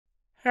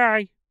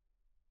Hi.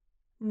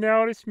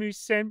 Notice me,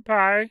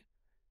 senpai.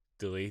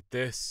 Delete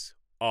this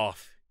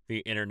off the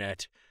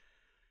internet.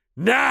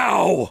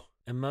 Now!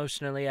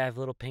 Emotionally, I have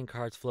little pink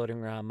hearts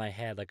floating around my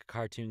head like a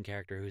cartoon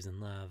character who's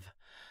in love.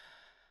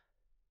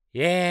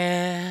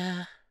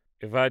 Yeah.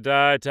 If I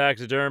die,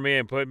 taxidermy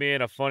and put me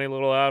in a funny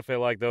little outfit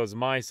like those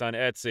mice on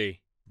Etsy.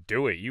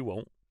 Do it, you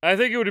won't. I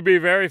think it would be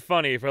very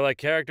funny for like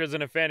characters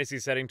in a fantasy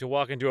setting to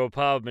walk into a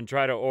pub and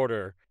try to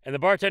order, and the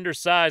bartender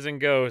sighs and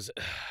goes,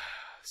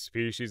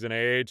 species and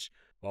age,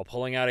 while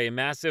pulling out a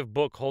massive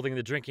book holding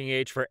the drinking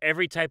age for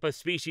every type of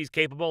species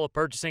capable of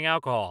purchasing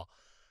alcohol.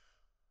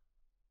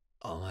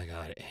 Oh my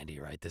god, Andy,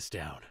 write this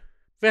down.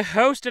 The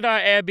host at our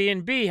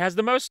Airbnb has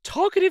the most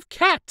talkative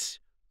cat.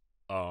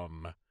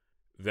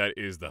 That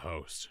is the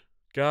host.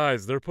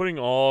 Guys, they're putting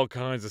all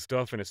kinds of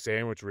stuff in a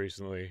sandwich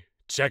recently.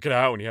 Check it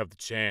out when you have the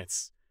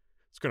chance.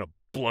 It's gonna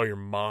blow your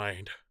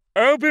mind.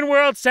 Open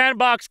world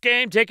sandbox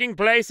game taking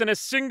place in a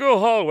single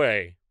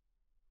hallway.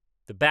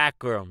 The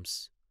back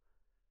rooms.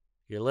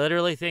 You're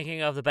literally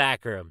thinking of the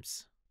back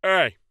rooms.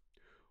 Hey,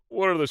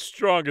 what are the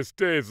strongest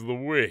days of the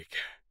week?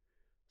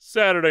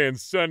 Saturday and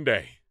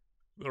Sunday.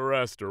 The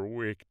rest are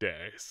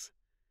weekdays.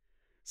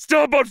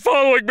 Stop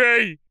unfollowing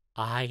me!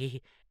 I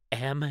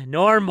am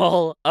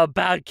normal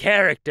about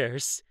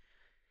characters.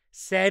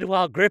 Said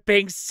while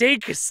gripping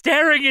sink,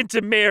 staring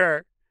into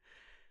mirror.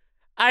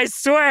 I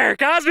swear,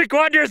 Cosmic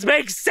Wonders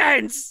makes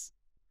sense!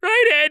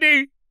 Right,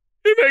 Andy?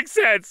 It makes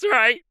sense,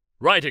 right?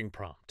 Writing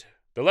prompt.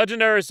 The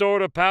legendary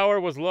Sword of Power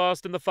was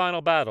lost in the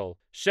final battle,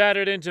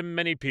 shattered into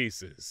many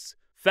pieces.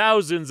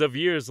 Thousands of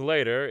years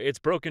later, its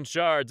broken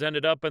shards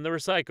ended up in the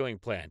recycling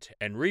plant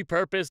and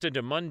repurposed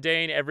into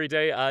mundane,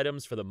 everyday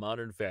items for the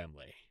modern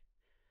family.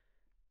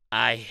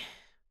 I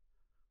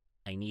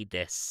need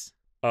this.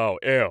 Oh,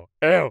 ew,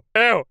 ew,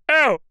 ew,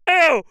 ew,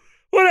 ew!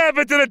 What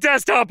happened to the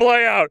desktop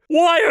layout?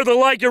 Why are the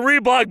like and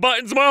reblog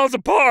buttons miles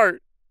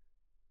apart?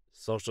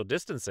 Social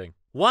distancing.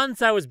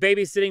 Once I was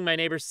babysitting my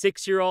neighbor's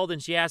 6-year-old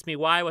and she asked me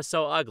why I was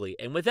so ugly,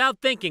 and without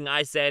thinking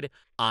I said,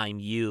 "I'm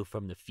you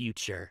from the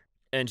future."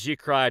 And she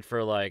cried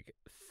for like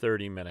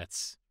 30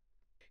 minutes.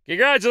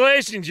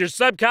 Congratulations, your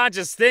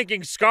subconscious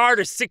thinking scarred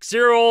a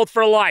 6-year-old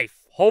for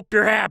life. Hope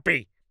you're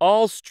happy.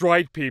 All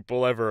straight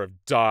people ever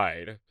have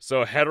died,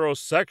 so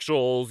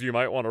heterosexuals, you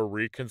might want to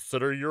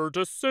reconsider your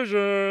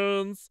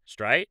decisions.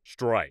 Straight?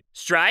 Straight.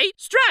 Straight?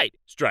 Straight!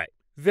 Straight.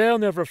 They'll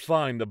never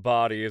find the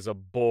body is a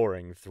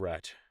boring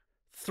threat.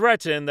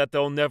 Threaten that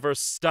they'll never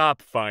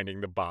stop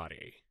finding the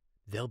body.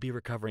 They'll be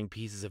recovering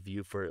pieces of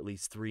you for at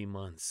least 3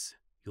 months.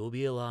 You'll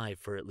be alive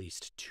for at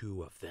least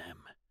 2 of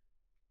them.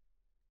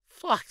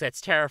 Fuck,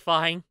 that's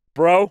terrifying.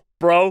 Bro,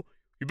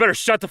 you better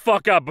shut the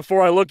fuck up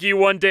before I look at you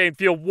one day and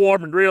feel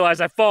warm and realize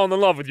I've fallen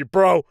in love with you,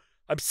 bro.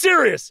 I'm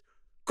serious.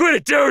 Quit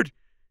it, dude.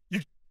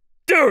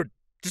 Dude,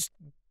 just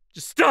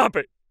stop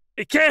it.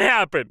 It can't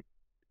happen.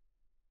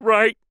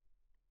 Right?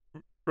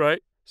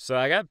 So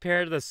I got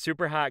paired with a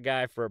super hot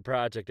guy for a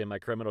project in my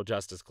criminal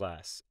justice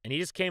class, and he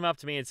just came up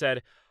to me and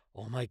said,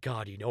 "Oh my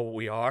god, you know what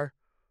we are?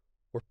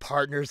 We're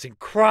partners in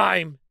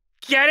crime.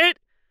 Get it?"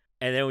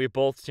 And then we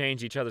both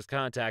changed each other's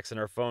contacts in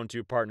our phone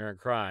to partner in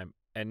crime.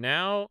 And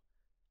now,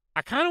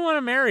 I kind of want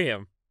to marry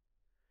him.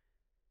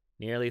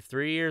 Nearly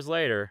 3 years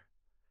later,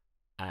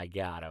 I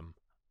got him.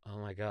 Oh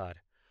my god.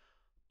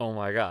 Oh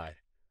my god.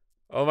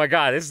 Oh my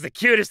god, this is the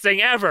cutest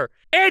thing ever.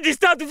 Andy,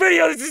 stop the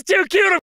video. This is too cute.